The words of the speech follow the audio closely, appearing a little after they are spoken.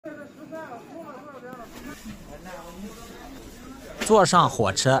坐上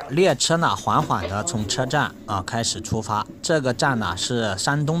火车，列车呢缓缓地从车站开始出发。这个站呢是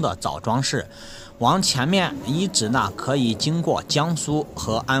山东的枣庄市，往前面一直呢可以经过江苏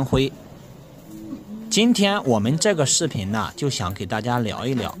和安徽。今天我们这个视频呢就想给大家聊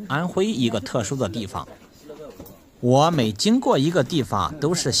一聊安徽一个特殊的地方。我每经过一个地方，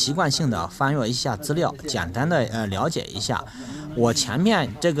都是习惯性的翻阅一下资料，简单的了解一下。我前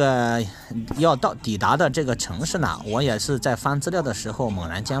面这个要抵达的这个城市呢，我也是在翻资料的时候猛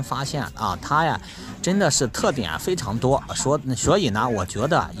然间发现它呀真的是特点非常多，所以呢，我觉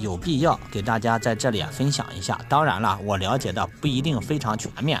得有必要给大家在这里分享一下。当然了，我了解的不一定非常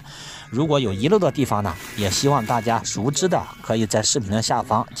全面，如果有遗漏的地方呢，也希望大家熟知的可以在视频的下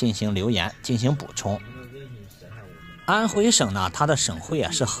方进行留言进行补充。安徽省呢，它的省会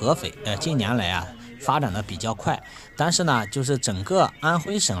是合肥，近年来发展的比较快，但是呢，就是整个安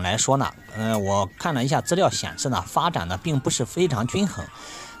徽省来说呢，我看了一下资料显示呢，发展的并不是非常均衡。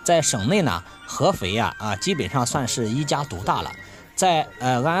在省内呢，合肥基本上算是一家独大了。在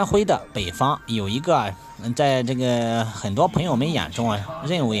安徽的北方有一个，在这个很多朋友们眼中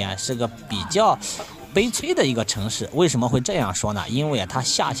认为是个比较悲催的一个城市。为什么会这样说呢？因为它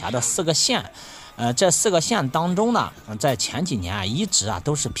下辖的4个县。这4个县当中呢，在前几年一直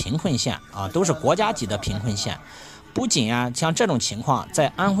都是贫困县都是国家级的贫困县。不仅像这种情况在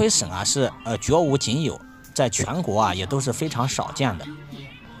安徽省是绝无仅有，在全国也都是非常少见的。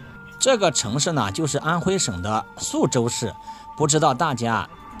这个城市呢，就是安徽省的宿州市，不知道大家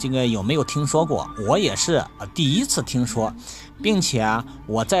这个有没有听说过？我也是第一次听说，并且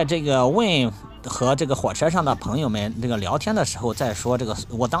我在这个和这个火车上的朋友们这个聊天的时候，在说这个，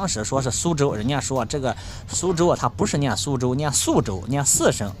我当时说是苏州，人家说这个苏州它不是念苏州，念宿州，念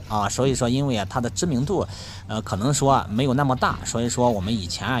4声所以说因为它的知名度可能说没有那么大，所以说我们以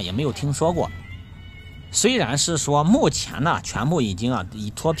前也没有听说过。虽然是说目前呢全部已经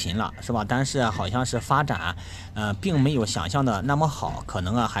脱贫了，是吧？但是好像是发展并没有想象的那么好，可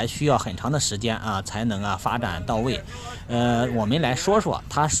能还需要很长的时间才能发展到位。我们来说说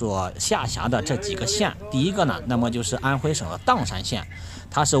它所下辖的这几个县。第一个呢，那么就是安徽省的砀山县，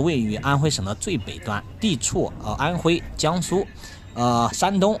它是位于安徽省的最北端，地处安徽、江苏、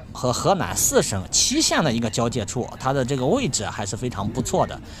山东和河南4省7县的一个交界处，它的这个位置还是非常不错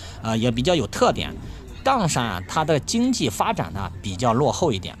的，也比较有特点。砀山它的经济发展呢比较落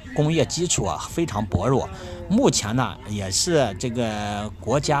后一点，工业基础非常薄弱，目前呢也是这个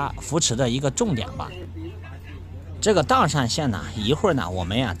国家扶持的一个重点吧。这个砀山县呢，一会儿呢我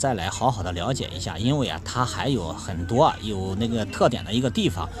们再来好好的了解一下，因为它还有很多有那个特点的一个地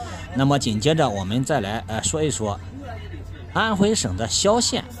方。那么紧接着我们再来说一说安徽省的萧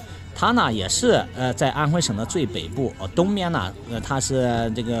县。它呢也是在安徽省的最北部，东面呢它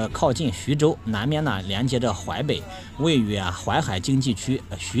是这个靠近徐州，南面呢连接着淮北，位于淮海经济区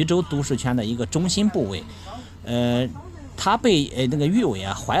徐州都市圈的一个中心部位。它被那个誉为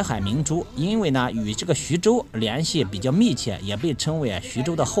淮海明珠，因为呢与这个徐州联系比较密切，也被称为徐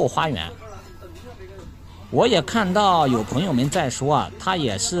州的后花园。我也看到有朋友们在说他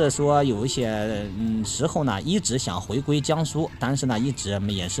也是说有一些时候呢一直想回归江苏，但是呢一直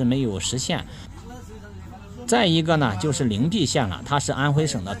也是没有实现。再一个呢就是灵璧县了，它是安徽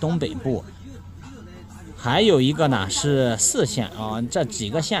省的东北部。还有一个呢是4县这几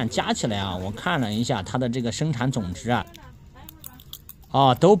个县加起来我看了一下它的这个生产总值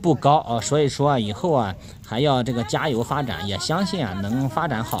都不高所以说以后还要这个加油发展，也相信能发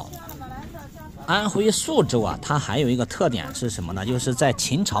展好。安徽宿州它还有一个特点是什么呢？就是在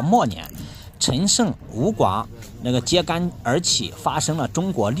秦朝末年，陈胜、吴广那个揭竿而起，发生了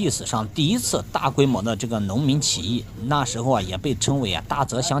中国历史上第一次大规模的这个农民起义。那时候也被称为大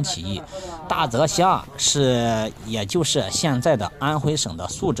泽乡起义。大泽乡也就是现在的安徽省的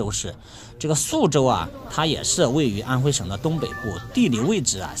宿州市。这个宿州它也是位于安徽省的东北部，地理位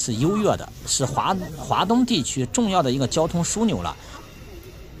置是优越的，是华东地区重要的一个交通枢纽了。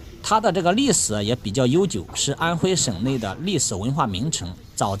它的这个历史也比较悠久，是安徽省内的历史文化名城，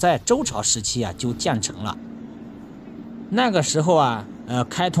早在周朝时期就建成了。那个时候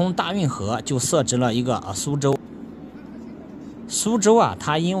开通大运河，就设置了一个苏州。苏州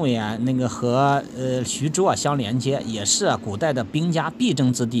它因为那个和徐州相连接，也是古代的兵家必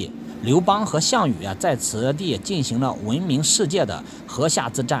争之地。刘邦和项羽在此地进行了闻名世界的河下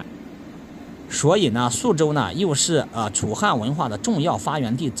之战。所以呢，宿州呢又是楚汉文化的重要发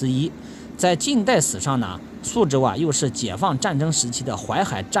源地之一。在近代史上呢，宿州又是解放战争时期的淮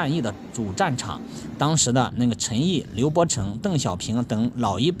海战役的主战场。当时的那个陈毅、刘伯承、邓小平等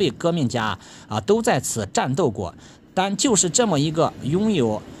老一辈革命家都在此战斗过。但就是这么一个拥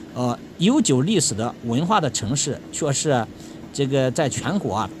有悠久历史的文化的城市，却是这个在全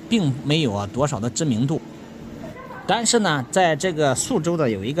国啊并没有多少的知名度。但是呢，在这个宿州的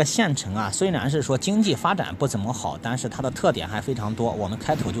有一个县城啊，虽然是说经济发展不怎么好，但是它的特点还非常多。我们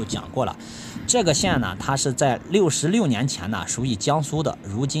开头就讲过了，这个县呢，它是在66年前呢属于江苏的，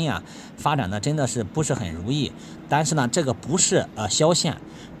如今啊发展的真的是不是很如意。但是呢，这个不是萧县，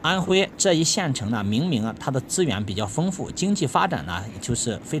安徽这一县城呢，明明啊它的资源比较丰富，经济发展呢就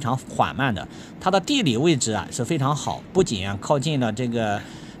是非常缓慢的。它的地理位置啊是非常好，不仅靠近了这个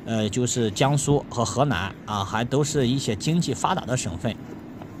就是江苏和河南啊，还都是一些经济发达的省份。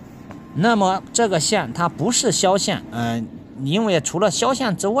那么这个县它不是萧县，因为除了萧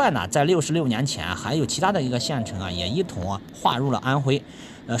县之外呢，在66年前还有其他的一个县城啊，也一同划入了安徽。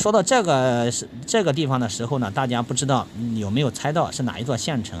说到这个地方的时候呢，大家不知道有没有猜到是哪一座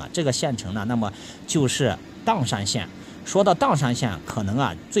县城啊？这个县城呢，那么就是砀山县。说到砀山县，可能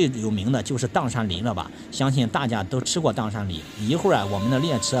啊最有名的就是砀山梨了吧？相信大家都吃过砀山梨。一会儿啊，我们的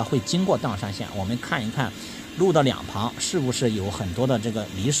列车会经过砀山县，我们看一看路的两旁是不是有很多的这个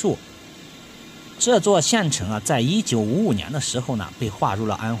梨树。这座县城啊，在1955年的时候呢，被划入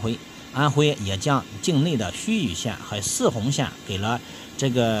了安徽。安徽也将境内的盱眙县和泗洪县给了这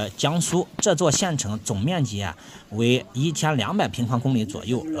个江苏。这座县城总面积啊为1200平方公里左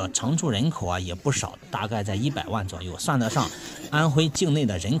右，常住人口啊也不少，大概在100万左右，算得上安徽境内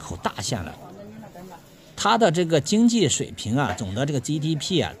的人口大县了。它的这个经济水平啊，总的这个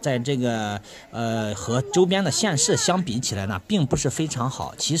GDP 啊，在这个和周边的县市相比起来呢，并不是非常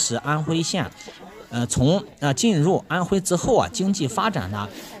好。其实安徽县从进入安徽之后啊，经济发展呢，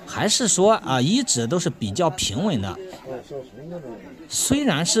还是说一直都是比较平稳的。虽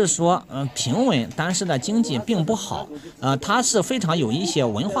然是说平稳，但是呢经济并不好。它是非常有一些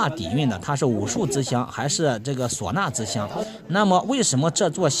文化底蕴的，它是武术之乡，还是这个唢呐之乡。那么为什么这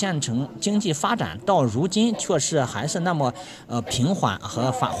座县城经济发展到如今却是还是那么平缓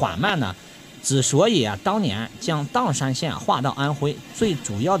和缓慢呢？之所以啊，当年将砀山县划到安徽，最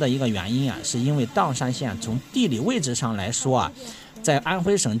主要的一个原因啊，是因为砀山县从地理位置上来说啊，在安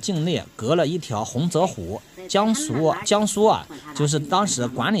徽省境内隔了一条洪泽湖，江苏啊，就是当时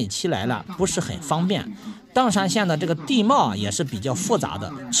管理起来了不是很方便。砀山县的这个地貌也是比较复杂的，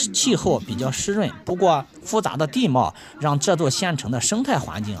气候比较湿润。不过复杂的地貌让这座县城的生态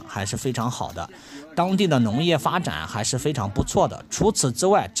环境还是非常好的，当地的农业发展还是非常不错的。除此之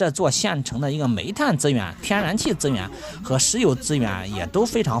外，这座县城的一个煤炭资源、天然气资源和石油资源也都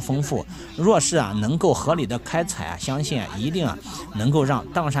非常丰富。若是能够合理的开采相信一定能够让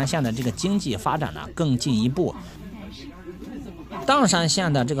砀山县的这个经济发展呢更进一步。砀山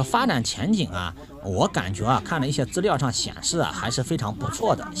县的这个发展前景啊，我感觉看了一些资料上显示还是非常不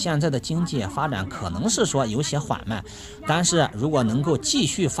错的。现在的经济发展可能是说有些缓慢，但是如果能够继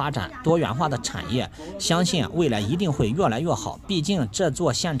续发展多元化的产业，相信未来一定会越来越好。毕竟这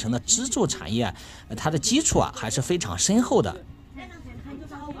座县城的支柱产业，它的基础还是非常深厚的。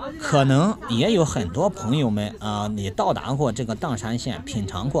可能也有很多朋友们你到达过这个砀山县，品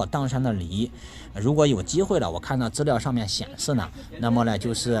尝过砀山的梨。如果有机会了，我看到资料上面显示呢，那么呢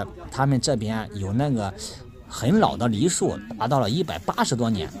就是他们这边有那个很老的梨树，达到了180多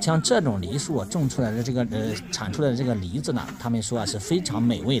年。像这种梨树种出来的这个产出来的这个梨子呢，他们说是非常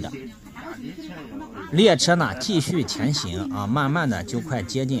美味的。列车呢继续前行慢慢的就快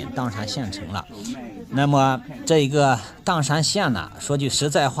接近砀山县城了。那么这一个砀山县呢，说句实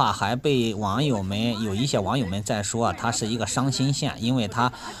在话，还被有一些网友们在说它是一个伤心县，因为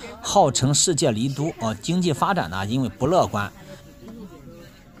它号称世界梨都经济发展呢因为不乐观。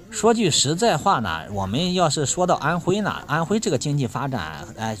说句实在话呢，我们要是说到安徽呢，安徽这个经济发展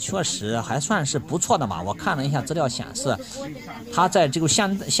确实还算是不错的嘛。我看了一下资料显示，它在这个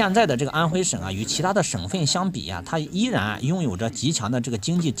现在的这个安徽省与其他的省份相比它依然拥有着极强的这个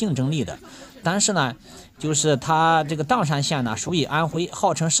经济竞争力的。但是呢，就是它这个砀山县呢属于安徽，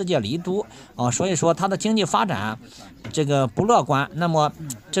号称世界梨都所以说它的经济发展这个不乐观。那么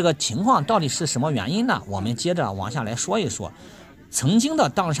这个情况到底是什么原因呢？我们接着往下来说一说。曾经的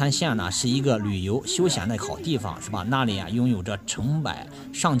砀山县呢是一个旅游休闲的好地方，是吧？那里拥有着成百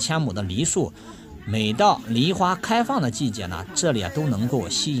上千亩的梨树，每到梨花开放的季节呢，这里都能够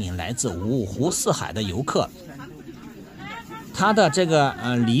吸引来自五湖四海的游客。它的这个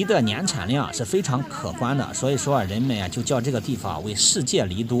梨的年产量是非常可观的，所以说人们就叫这个地方为世界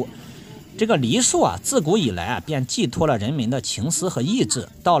梨都。这个梨树自古以来便寄托了人们的情思和意志。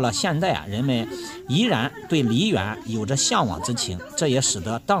到了现代人们依然对梨园有着向往之情，这也使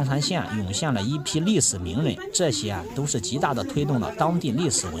得砀山县涌现了一批历史名人，这些都是极大的推动了当地历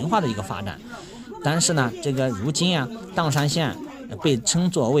史文化的一个发展。但是呢，这个如今砀山县被称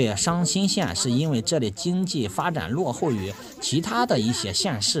作为伤心县，是因为这里经济发展落后于其他的一些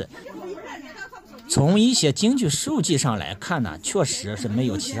县市。从一些经济数据上来看呢，确实是没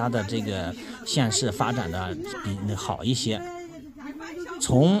有其他的这个县市发展的比好一些。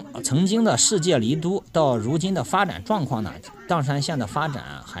从曾经的世界梨都到如今的发展状况呢，砀山县的发展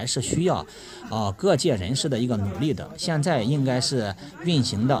还是需要各界人士的一个努力的。现在应该是运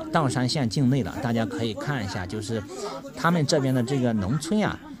行到砀山县境内了，大家可以看一下，就是他们这边的这个农村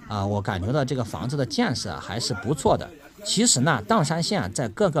我感觉到这个房子的建设还是不错的。其实呢，砀山县在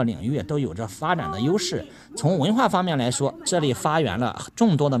各个领域都有着发展的优势。从文化方面来说，这里发源了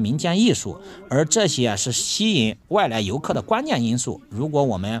众多的民间艺术，而这些是吸引外来游客的关键因素。如果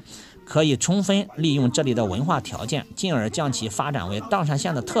我们可以充分利用这里的文化条件，进而将其发展为砀山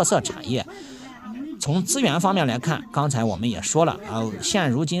县的特色产业。从资源方面来看，刚才我们也说了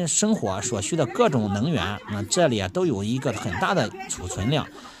现如今生活所需的各种能源，这里都有一个很大的储存量。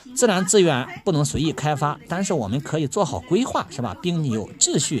自然资源不能随意开发，但是我们可以做好规划，是吧？并有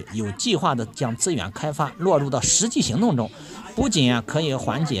秩序、有计划的将资源开发落入到实际行动中，不仅可以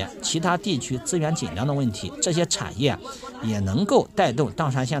缓解其他地区资源紧张的问题，这些产业也能够带动砀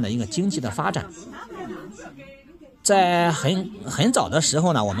山县的一个经济的发展。在很早的时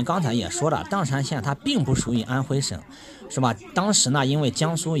候呢，我们刚才也说了，砀山县它并不属于安徽省，是吧？当时呢，因为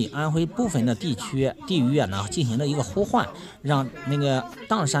江苏与安徽部分的地域呢进行了一个互换，让那个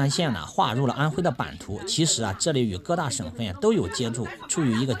砀山县呢划入了安徽的版图。其实这里与各大省份都有接触，处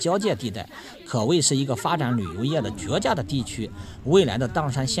于一个交界地带，可谓是一个发展旅游业的绝佳的地区。未来的砀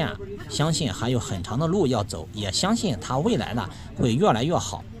山县相信还有很长的路要走，也相信它未来呢会越来越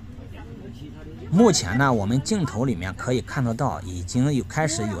好。目前呢，我们镜头里面可以看得到，已经开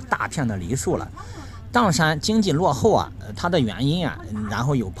始有大片的梨树了。砀山经济落后它的原因然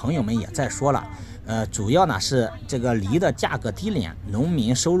后有朋友们也在说了，主要呢是这个梨的价格低廉，农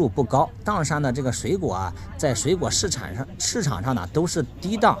民收入不高。砀山的这个水果在水果市场上呢都是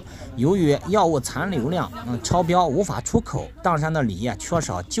低档，由于药物残留量超标无法出口，砀山的梨缺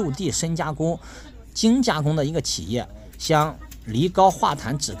少就地深加工、精加工的一个企业，像梨膏化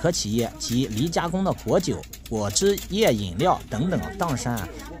痰止咳企业及梨加工的果酒、果汁液饮料等等，砀山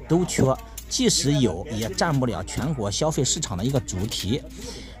都缺，即使有也占不了全国消费市场的一个主体。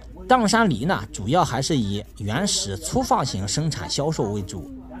砀山梨呢，主要还是以原始粗放型生产销售为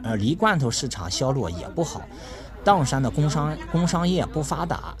主，梨罐头市场销路也不好。砀山的工商业不发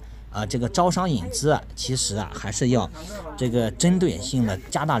达，这个招商引资其实还是要这个针对性的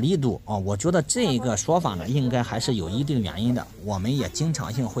加大力度我觉得这个说法呢，应该还是有一定原因的。我们也经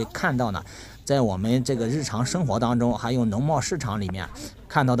常性会看到呢，在我们这个日常生活当中，还有农贸市场里面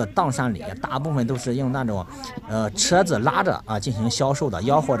看到的砀山梨，大部分都是用那种车子拉着进行销售的，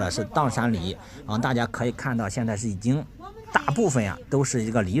吆喝的是砀山梨大家可以看到，现在是已经大部分都是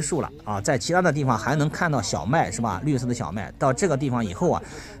一个梨树了在其他的地方还能看到小麦，是吧？绿色的小麦，到这个地方以后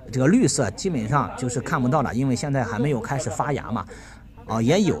这个绿色基本上就是看不到了，因为现在还没有开始发芽嘛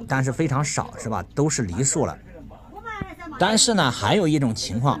也有，但是非常少，是吧？都是梨树了。但是呢，还有一种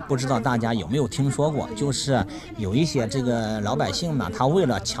情况，不知道大家有没有听说过，就是有一些这个老百姓呢，他为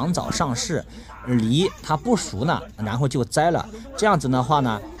了抢早上市，梨它不熟呢，然后就摘了，这样子的话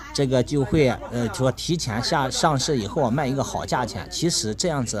呢，这个就会说提前上市以后卖一个好价钱。其实这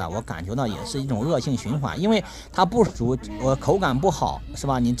样子我感觉到也是一种恶性循环，因为它不熟，口感不好，是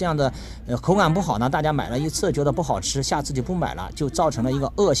吧？你这样的口感不好呢，大家买了一次觉得不好吃，下次就不买了，就造成了一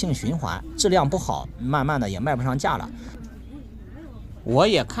个恶性循环，质量不好，慢慢的也卖不上价了。我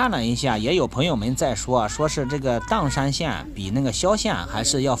也看了一下，也有朋友们在说是这个砀山县比那个萧县还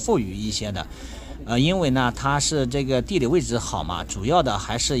是要富裕一些的。因为呢，它是这个地理位置好嘛，主要的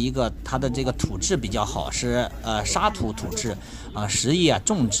还是一个它的这个土质比较好，是沙土质实业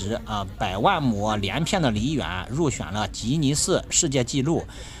种植100万亩连片的梨园入选了吉尼斯世界纪录。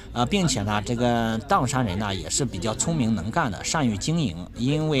并且呢，这个砀山人呢也是比较聪明能干的，善于经营，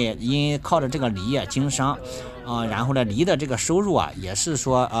因靠着这个梨业经商然后呢，梨的这个收入也是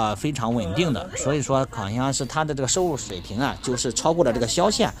说非常稳定的，所以说好像是它的这个收入水平就是超过了这个萧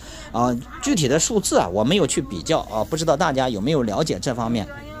县具体的数字我没有去比较不知道大家有没有了解这方面。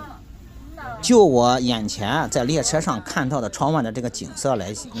就我眼前在列车上看到的窗外的这个景色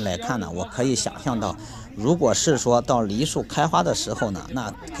来看呢，我可以想象到，如果是说到梨树开花的时候呢，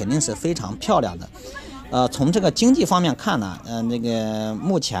那肯定是非常漂亮的。从这个经济方面看呢，那个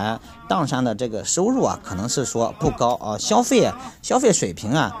目前砀山的这个收入可能是说不高消费水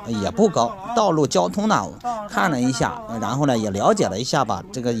平也不高。道路交通呢，看了一下，然后呢也了解了一下吧，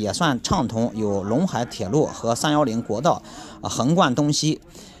这个也算畅通，有陇海铁路和310国道横贯东西。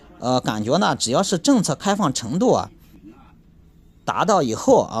感觉呢，只要是政策开放程度达到以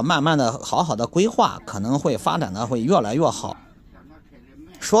后啊，慢慢的好好的规划，可能会发展的会越来越好。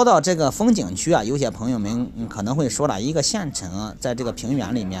说到这个风景区啊，有些朋友们可能会说了，一个县城在这个平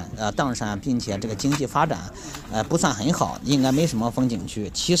原里面，砀山，并且这个经济发展，不算很好，应该没什么风景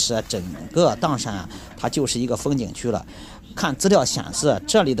区。其实整个砀山它就是一个风景区了。看资料显示，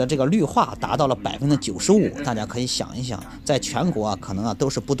这里的这个绿化达到了95%，大家可以想一想，在全国可能都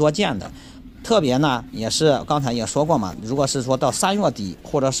是不多见的。特别呢，也是刚才也说过嘛，如果是说到3月底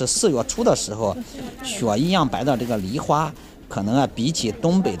或者是4月初的时候，雪一样白的这个梨花，可能比起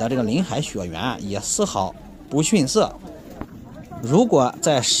东北的这个林海雪原也丝毫不逊色。如果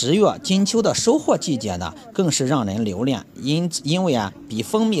在10月金秋的收获季节呢，更是让人留恋，因为比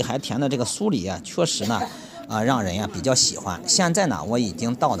蜂蜜还甜的这个酥梨确实呢让人比较喜欢。现在呢，我已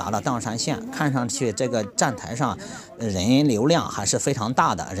经到达了砀山县，看上去这个站台上人流量还是非常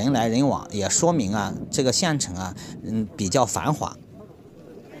大的，人来人往，也说明这个县城比较繁华。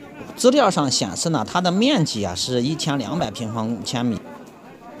资料上显示呢，它的面积是1200平方千米，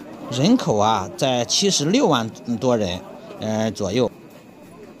人口在76万多人左右。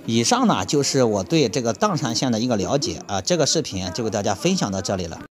以上呢就是我对这个砀山县的一个了解这个视频就给大家分享到这里了。